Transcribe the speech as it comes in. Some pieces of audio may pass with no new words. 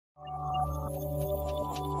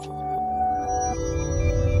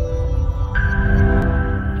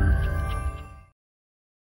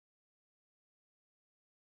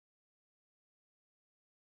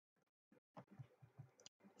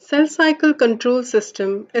cell cycle control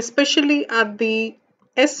system, especially at the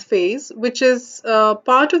S phase, which is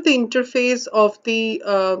part of the interphase of the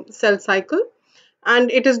cell cycle.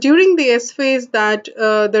 And it is during the S phase that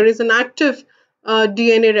there is an active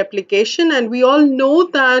DNA replication. And we all know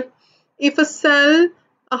that if a cell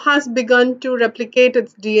has begun to replicate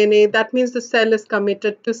its DNA, that means the cell is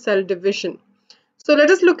committed to cell division. So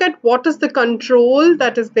let us look at what is the control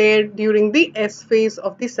that is there during the S phase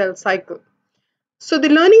of the cell cycle. So the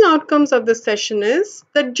learning outcomes of this session is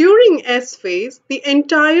that during S phase, the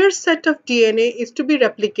entire set of DNA is to be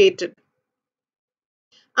replicated.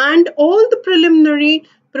 And all the preliminary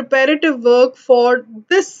preparative work for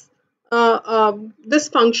this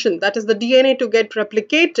function, that is the DNA to get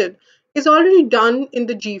replicated, is already done in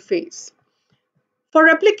the G phase. For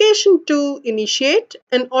replication to initiate,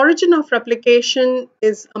 an origin of replication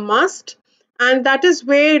is a must, and that is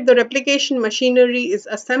where the replication machinery is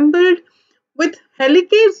assembled, with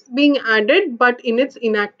helicase being added but in its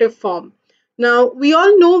inactive form. Now, we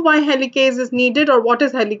all know why helicase is needed, or what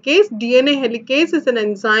is helicase. DNA helicase is an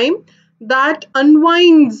enzyme that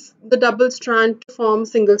unwinds the double strand to form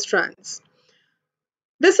single strands.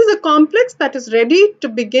 This is a complex that is ready to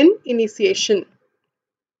begin initiation.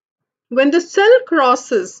 When the cell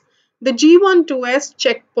crosses the G1 to S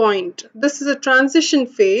checkpoint, this is a transition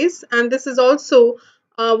phase, and this is also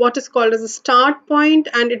what is called as a start point,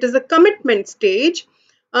 and it is a commitment stage.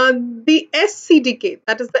 The S-CDK,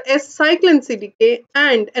 that is the S-cyclin CDK,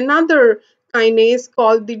 and another kinase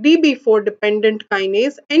called the DB4 dependent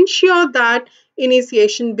kinase ensure that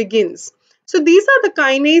initiation begins. So these are the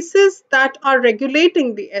kinases that are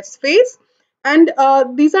regulating the S phase. And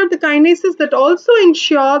these are the kinases that also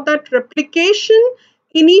ensure that replication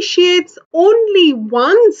initiates only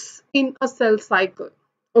once in a cell cycle.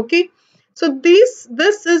 Okay, so this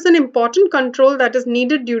is an important control that is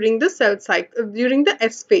needed during the cell cycle, during the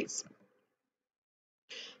S phase.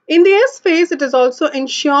 In the S phase, it is also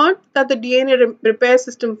ensured that the DNA repair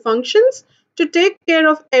system functions to take care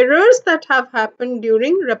of errors that have happened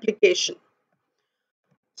during replication.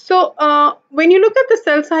 So when you look at the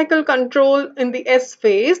cell cycle control in the S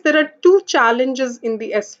phase, there are two challenges in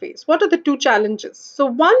the S phase. What are the two challenges? So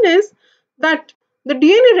one is that the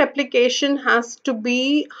DNA replication has to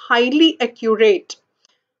be highly accurate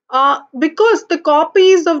because the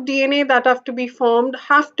copies of DNA that have to be formed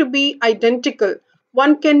have to be identical.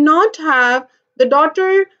 One cannot have the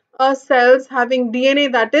daughter cells having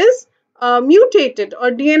DNA that is mutated,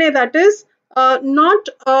 or DNA that is not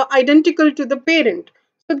identical to the parent.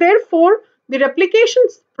 So therefore, the replication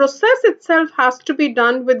process itself has to be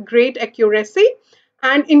done with great accuracy.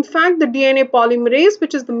 And in fact, the DNA polymerase,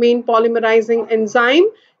 which is the main polymerizing enzyme,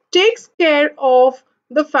 takes care of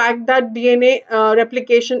the fact that DNA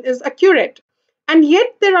replication is accurate. And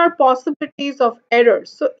yet there are possibilities of errors.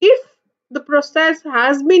 So if the process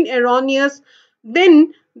has been erroneous,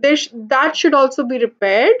 then that should also be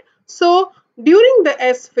repaired. So during the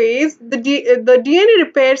S phase, the DNA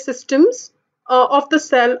repair systems of the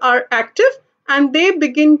cell are active, and they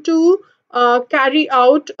begin to carry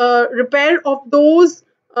out repair of those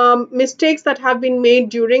mistakes that have been made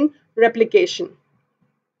during replication.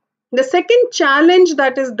 The second challenge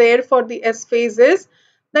that is there for the S phase is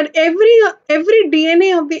that every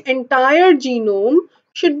DNA of the entire genome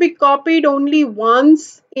should be copied only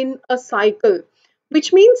once in a cycle,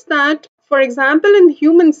 which means that, for example, in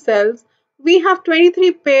human cells, we have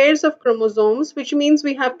 23 pairs of chromosomes, which means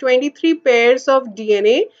we have 23 pairs of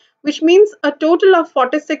DNA, which means a total of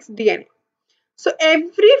 46 DNA. So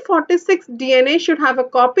every 46 DNA should have a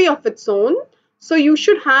copy of its own. So you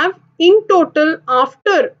should have in total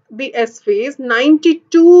after the S phase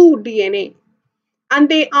 92 DNA. And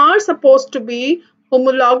they are supposed to be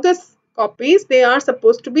homologous copies. They are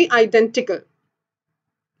supposed to be identical.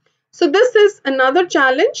 So this is another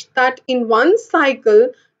challenge, that in one cycle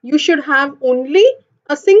you should have only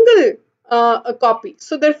a single a copy.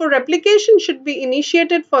 So therefore replication should be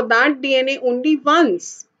initiated for that DNA only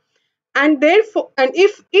once. And therefore, and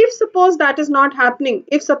if suppose that is not happening,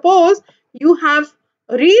 if suppose you have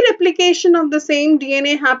re-replication of the same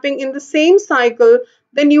DNA happening in the same cycle,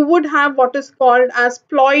 then you would have what is called as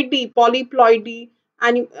ploidy, polyploidy,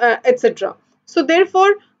 and etc. So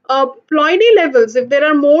therefore, ploidy levels, if there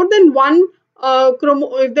are more than one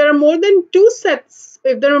if there are more than two sets,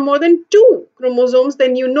 if there are more than two chromosomes,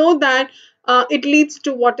 then you know that it leads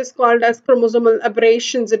to what is called as chromosomal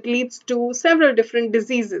aberrations. It leads to several different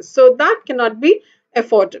diseases. So that cannot be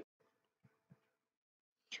afforded.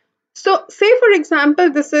 So say for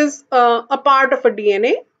example, this is a part of a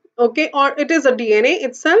DNA, okay, or it is a DNA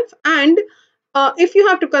itself, and if you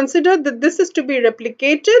have to consider that this is to be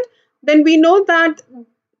replicated, then we know that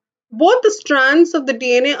both the strands of the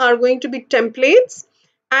DNA are going to be templates,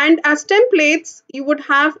 and as templates you would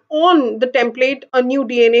have on the template a new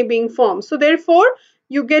DNA being formed. So therefore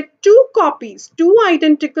you get two copies, two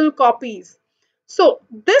identical copies. So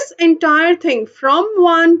this entire thing, from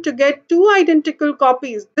one to get two identical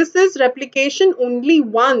copies, this is replication only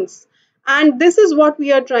once. And this is what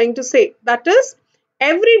we are trying to say. That is,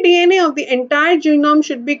 every DNA of the entire genome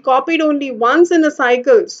should be copied only once in a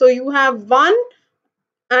cycle. So you have one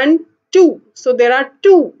and two. So there are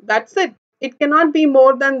two. That's it. It cannot be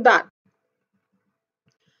more than that.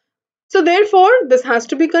 So therefore, this has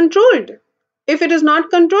to be controlled. If it is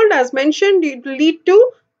not controlled, as mentioned, it will lead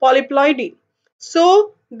to polyploidy.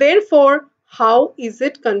 So therefore, how is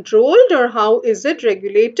it controlled or how is it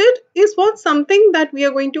regulated is what something that we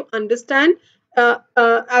are going to understand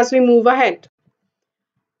as we move ahead.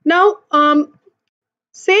 Now,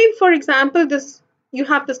 say for example, this you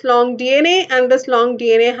have this long DNA and this long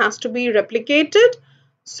DNA has to be replicated.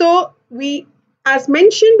 So we, as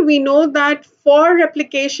mentioned, we know that for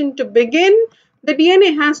replication to begin, the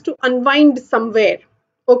DNA has to unwind somewhere.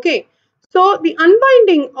 Okay. So the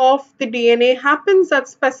unwinding of the DNA happens at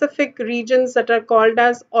specific regions that are called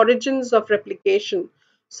as origins of replication.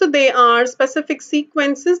 So they are specific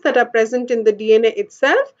sequences that are present in the DNA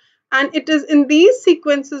itself, and it is in these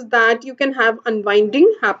sequences that you can have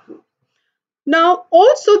unwinding happen. Now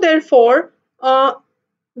also therefore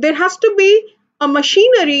there has to be a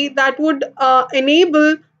machinery that would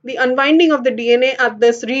enable the unwinding of the DNA at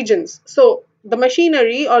these regions. So the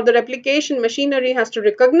machinery or the replication machinery has to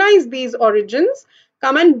recognize these origins,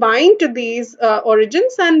 come and bind to these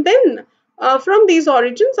origins, and then from these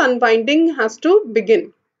origins unwinding has to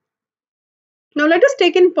begin. Now let us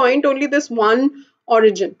take in point only this one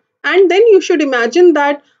origin, and then you should imagine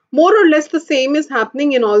that more or less the same is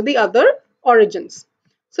happening in all the other origins.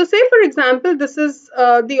 So say for example, this is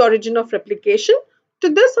the origin of replication. To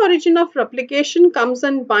this origin of replication comes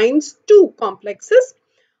and binds two complexes.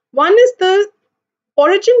 One is the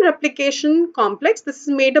origin replication complex. This is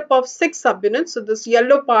made up of 6 subunits. So this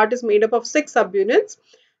yellow part is made up of 6 subunits,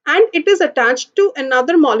 and it is attached to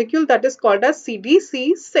another molecule that is called as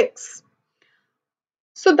CDC6.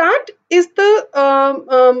 So that is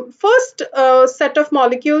the first set of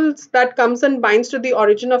molecules that comes and binds to the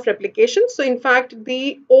origin of replication. So in fact,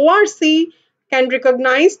 the ORC can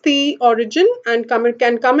recognize the origin and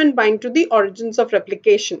can come and bind to the origins of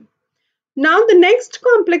replication. Now the next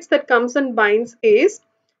complex that comes and binds is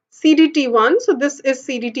CDT1. So this is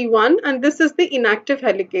CDT1 and this is the inactive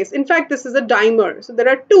helicase. In fact, this is a dimer. So there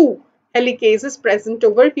are two helicases present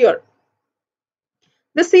over here.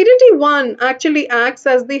 The CDT1 actually acts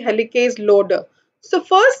as the helicase loader. So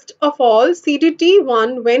first of all,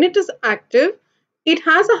 CDT1, when it is active, it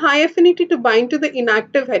has a high affinity to bind to the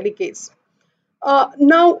inactive helicase.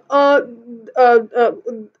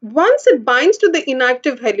 Once it binds to the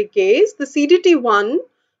inactive helicase, the CDT1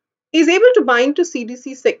 is able to bind to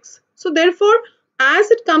CDC6. So therefore, as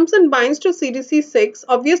it comes and binds to CDC6,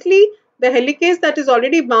 obviously the helicase that is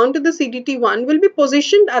already bound to the CDT1 will be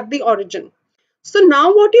positioned at the origin. So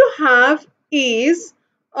now what you have is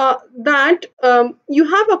that you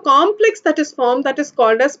have a complex that is formed that is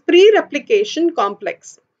called as pre-replication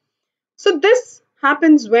complex. So this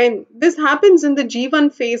happens when? This happens in the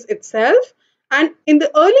G1 phase itself, and in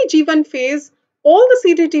the early G1 phase, all the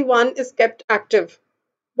CDT1 is kept active.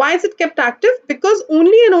 Why is it kept active? Because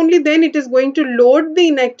only and only then it is going to load the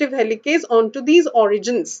inactive helicase onto these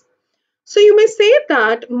origins. So you may say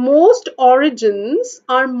that most origins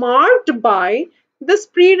are marked by this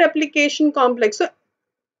pre-replication complex. So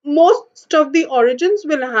most of the origins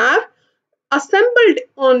will have assembled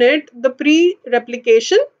on it the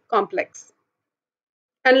pre-replication complex.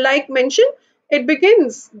 And like mentioned, it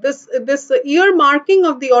begins, this year marking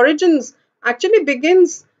of the origins actually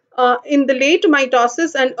begins in the late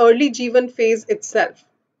mitosis and early G1 phase itself.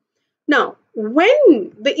 Now,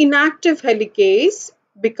 when the inactive helicase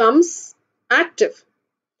becomes active,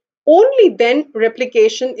 only then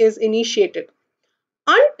replication is initiated.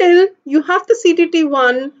 Until you have the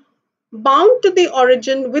CDT1 bound to the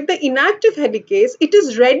origin with the inactive helicase, it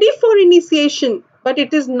is ready for initiation, but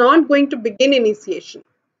it is not going to begin initiation.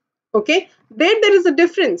 Okay, there is a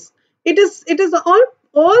difference. It is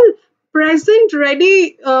all present,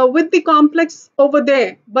 ready with the complex over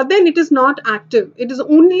there, but then it is not active. It is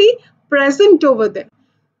only present over there.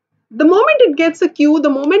 The moment it gets a cue, the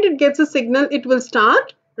moment it gets a signal, it will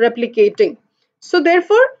start replicating. So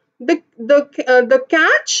therefore, the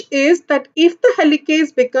catch is that if the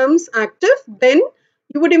helicase becomes active, then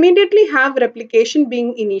you would immediately have replication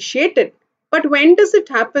being initiated. But when does it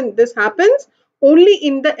happen? This happens only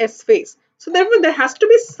in the S phase. So therefore, there has to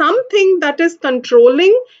be something that is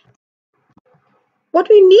controlling. What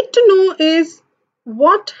we need to know is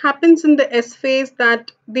what happens in the S phase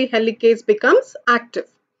that the helicase becomes active.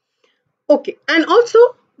 Okay, and also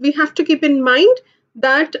we have to keep in mind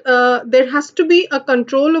that there has to be a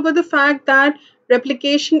control over the fact that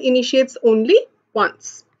replication initiates only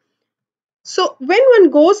once. So when one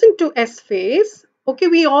goes into S phase, okay,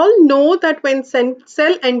 we all know that when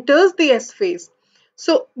cell enters the S phase.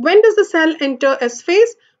 So when does the cell enter S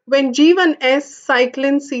phase? When G1S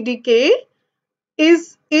cyclin CDK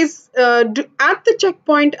is at the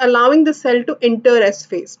checkpoint allowing the cell to enter S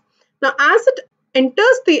phase. Now as it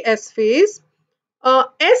enters the S phase,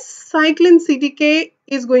 S cyclin CDK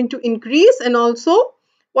is going to increase, and also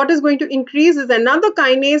what is going to increase is another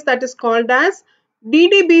kinase that is called as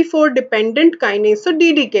DDB4 dependent kinase. So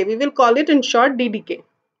DDK, we will call it in short DDK.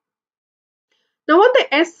 Now what the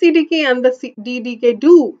SCDK and the DDK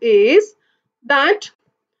do is that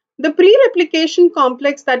the pre-replication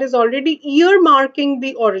complex that is already earmarking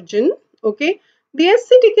the origin, okay, the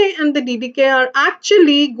SCDK and the DDK are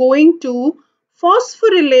actually going to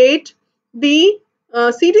phosphorylate the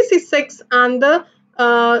CDC6 and the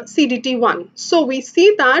CDT1. So we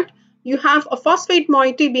see that you have a phosphate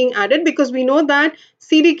moiety being added, because we know that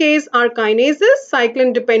CDKs are kinases,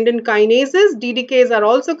 cyclin dependent kinases, DDKs are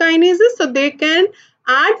also kinases, so they can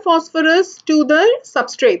add phosphorus to the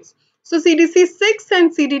substrates. So CDC6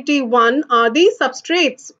 and CDT1 are the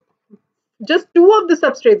substrates, just two of the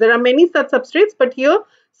substrates. There are many such substrates, but here,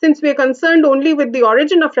 since we are concerned only with the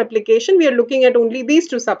origin of replication, we are looking at only these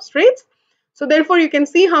two substrates. So therefore, you can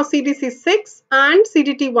see how CDC6 and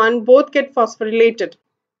CDT1 both get phosphorylated.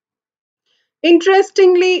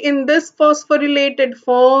 Interestingly, in this phosphorylated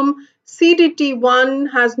form,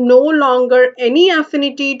 CDT1 has no longer any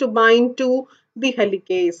affinity to bind to the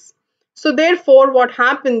helicase. So therefore, what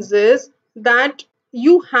happens is that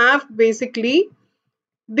you have basically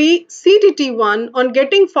the CDT1 on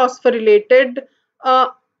getting phosphorylated,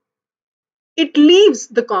 it leaves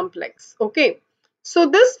the complex. Okay. So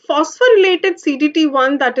this phosphorylated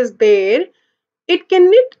CDT1 that is there, it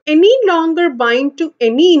cannot any longer bind to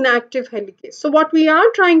any inactive helicase. So what we are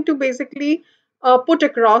trying to basically put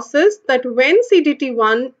across is that when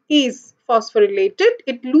CDT1 is phosphorylated,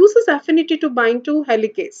 it loses affinity to bind to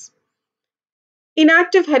helicase,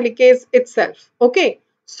 inactive helicase itself. Okay,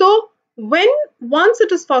 so when once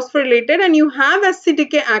it is phosphorylated and you have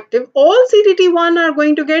SCDK active, all CDT1 are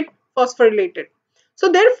going to get phosphorylated.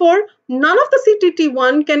 So therefore, none of the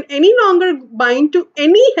CDT1 can any longer bind to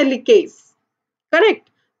any helicase. Correct.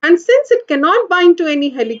 And since it cannot bind to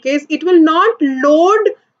any helicase, it will not load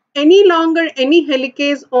any longer any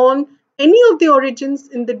helicase on any of the origins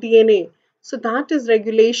in the DNA. So that is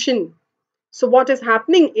regulation. So what is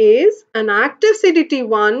happening is an active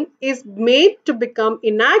CDT1 is made to become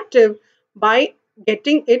inactive by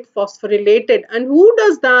getting it phosphorylated. And who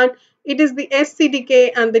does that? It is the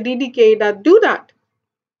SCDK and the DDK that do that.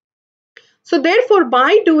 So therefore,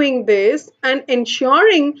 by doing this and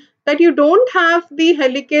ensuring that you don't have the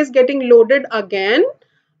helicase getting loaded again,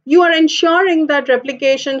 you are ensuring that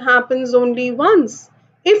replication happens only once.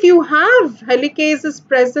 If you have helicases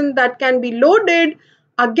present that can be loaded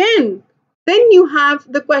again, then you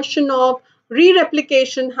have the question of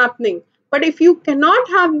re-replication happening. But if you cannot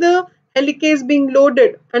have the helicase being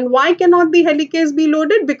loaded, and why cannot the helicase be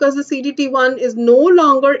loaded? Because the CDT1 is no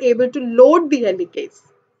longer able to load the helicase.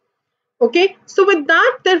 Okay, so with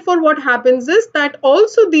that, therefore, what happens is that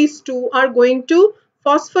also these two are going to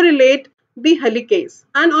phosphorylate the helicase.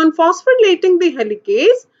 And on phosphorylating the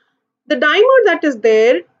helicase, the dimer that is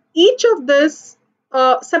there, each of this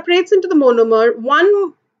separates into the monomer.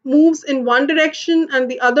 One moves in one direction and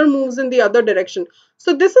the other moves in the other direction.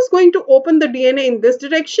 So this is going to open the DNA in this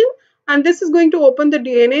direction, and this is going to open the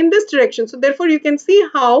DNA in this direction. So therefore, you can see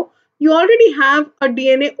how you already have a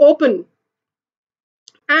DNA open.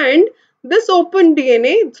 And this open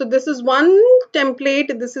DNA, so this is one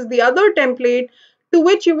template, this is the other template, to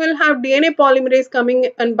which you will have DNA polymerase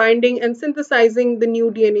coming and binding and synthesizing the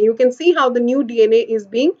new DNA. You can see how the new DNA is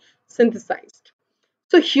being synthesized.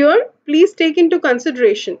 So here, please take into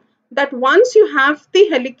consideration that once you have the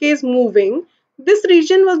helicase moving, this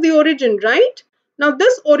region was the origin, right? Now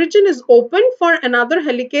this origin is open for another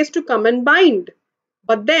helicase to come and bind.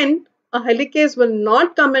 But then a helicase will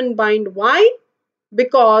not come and bind. Why?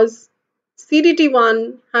 Because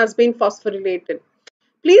CDT1 has been phosphorylated.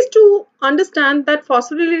 Please to understand that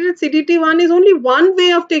phosphorylated CDT1 is only one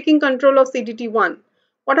way of taking control of CDT1.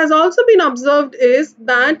 What has also been observed is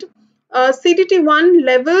that CDT1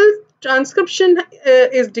 level transcription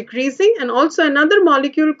is decreasing, and also another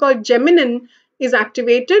molecule called geminin is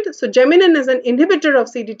activated. So geminin is an inhibitor of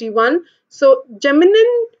CDT1. So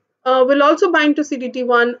geminin will also bind to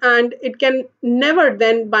CDT1, and it can never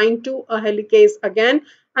then bind to a helicase again.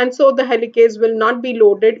 And so the helicase will not be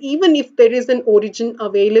loaded even if there is an origin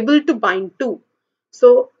available to bind to.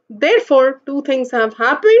 So therefore, two things have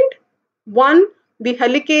happened. One, the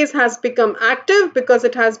helicase has become active because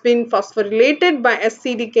it has been phosphorylated by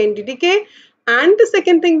SCDK and DDK. And the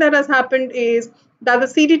second thing that has happened is that the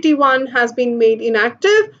CDT1 has been made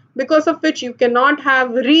inactive, because of which you cannot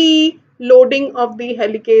have reloading of the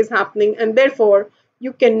helicase happening, and therefore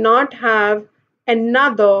you cannot have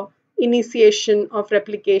another initiation of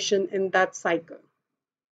replication in that cycle.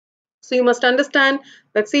 So you must understand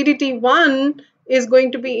that CDT1 is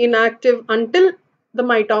going to be inactive until the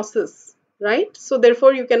mitosis, right? So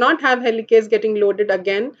therefore you cannot have helicase getting loaded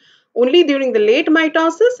again. Only during the late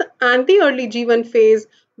mitosis and the early G1 phase,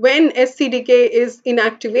 when SCDK is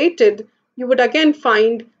inactivated, you would again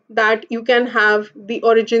find that you can have the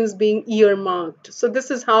origins being earmarked. So this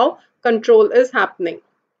is how control is happening.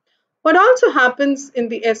 What also happens in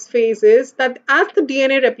the S phase is that as the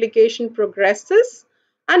DNA replication progresses,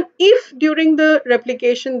 and if during the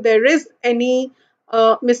replication there is any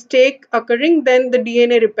mistake occurring, then the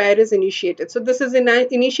DNA repair is initiated. So this is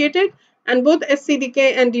initiated, and both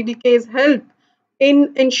SCDK and DDKs help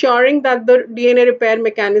in ensuring that the DNA repair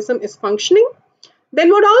mechanism is functioning. Then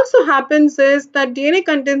what also happens is that DNA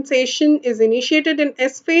condensation is initiated in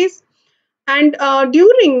S phase, and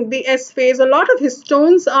during the S phase, a lot of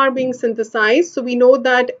histones are being synthesized. So we know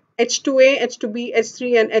that H2A, H2B,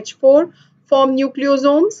 H3, and H4 form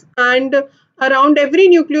nucleosomes, and around every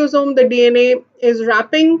nucleosome, the DNA is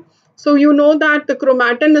wrapping. So you know that the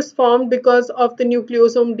chromatin is formed because of the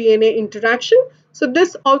nucleosome DNA interaction. So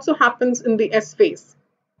this also happens in the S phase.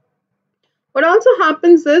 What also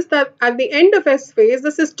happens is that at the end of S phase,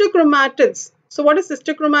 the sister chromatids. So what is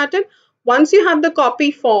sister chromatid? Once you have the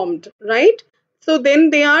copy formed, right? So then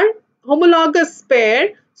they are homologous pair.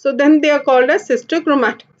 So then they are called as sister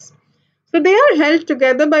chromatids. So they are held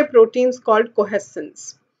together by proteins called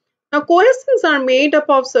cohesins. Now cohesins are made up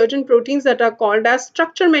of certain proteins that are called as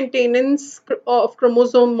structure maintenance of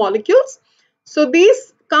chromosome molecules. So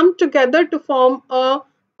these come together to form a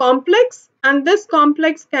complex, and this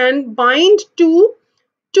complex can bind to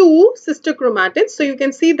two sister chromatids. So you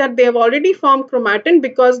can see that they have already formed chromatin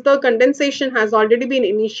because the condensation has already been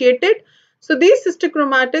initiated. So these sister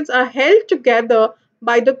chromatids are held together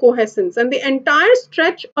by the cohesins, and the entire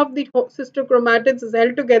stretch of the sister chromatids is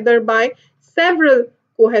held together by several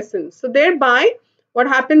cohesins. So thereby what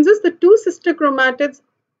happens is the two sister chromatids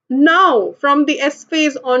now from the S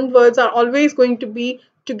phase onwards are always going to be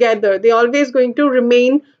together. They are always going to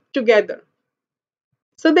remain together.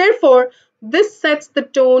 So therefore, this sets the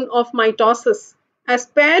tone of mitosis, as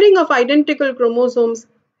pairing of identical chromosomes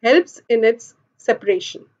helps in its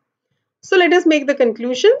separation. So let us make the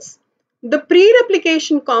conclusions. The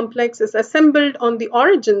pre-replication complex is assembled on the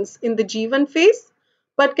origins in the G1 phase,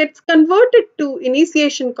 but gets converted to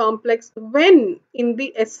initiation complex when in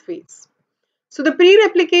the S phase. So the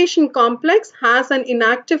pre-replication complex has an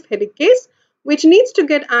inactive helicase which needs to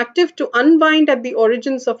get active to unwind at the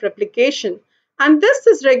origins of replication, and this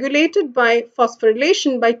is regulated by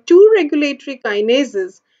phosphorylation by two regulatory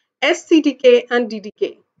kinases, SCDK and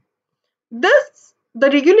DDK. Thus,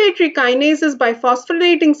 the regulatory kinases by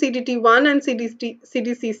phosphorylating CDT1 and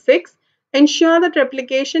CDC6 ensure that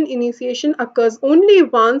replication initiation occurs only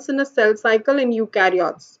once in a cell cycle in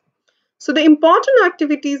eukaryotes. So the important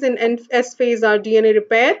activities in S phase are DNA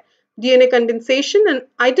repair, DNA condensation, and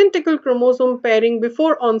identical chromosome pairing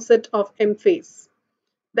before onset of M phase.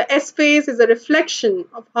 The S phase is a reflection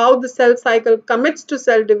of how the cell cycle commits to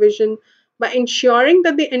cell division by ensuring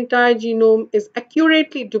that the entire genome is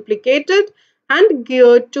accurately duplicated and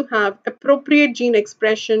geared to have appropriate gene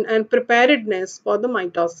expression and preparedness for the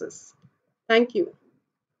mitosis. Thank you.